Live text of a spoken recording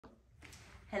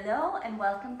Hello and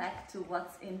welcome back to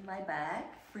What's in My Bag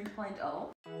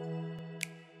 3.0.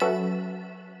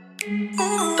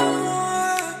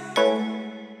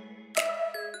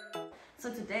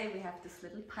 So today we have this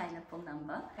little pineapple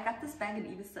number. I got this bag in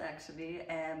Ibiza actually,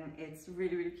 and it's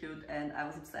really cute and I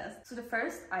was obsessed. So the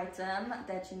first item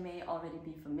that you may already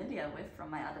be familiar with from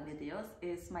my other videos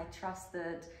is my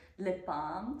trusted lip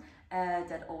balm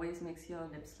that always makes your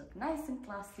lips look nice and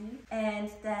glossy. And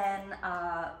then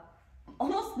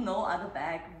almost no other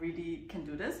bag really can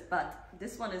do this, but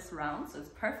this one is round, so it's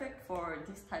perfect for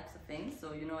these types of things.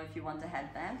 So you know, if you want a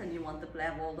headband and you want the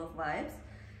Blair Waldorf vibes,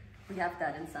 we have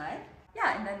that inside.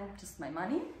 Yeah, and then just my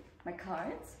money, my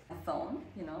cards, my phone,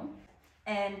 you know.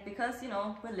 And because, you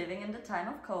know, we're living in the time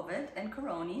of COVID and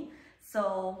Corona,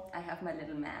 so I have my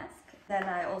little mask. Then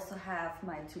I also have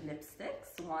my two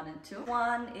lipsticks, 1 and 2.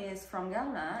 One is from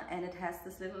Guerlain and it has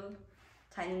this little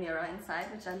tiny mirror inside,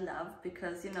 which I love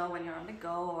because, you know, when you're on the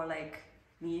go or like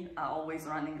me are always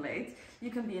running late,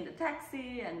 you can be in the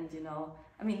taxi and, you know,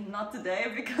 I mean, not today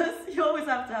because you always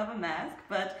have to have a mask,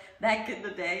 but back in the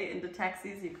day in the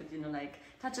taxis, you could, you know, like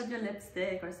touch up your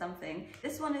lipstick or something.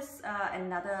 This one is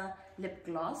another lip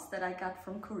gloss that I got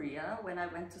from Korea when I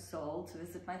went to Seoul to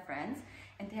visit my friends,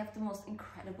 and they have the most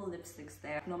incredible lipsticks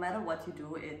there. No matter what you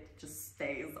do, it just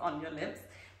stays on your lips,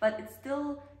 but it's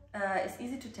still, it's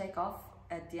easy to take off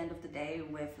at the end of the day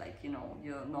with, like, you know,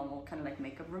 your normal kind of like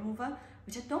makeup remover,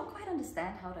 which I don't quite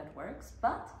understand how that works,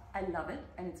 but I love it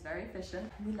and it's very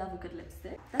efficient. We love a good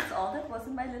lipstick. That's all that was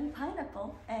in my little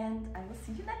pineapple, and I will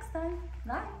see you next time.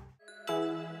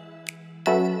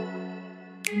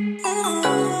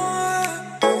 Bye!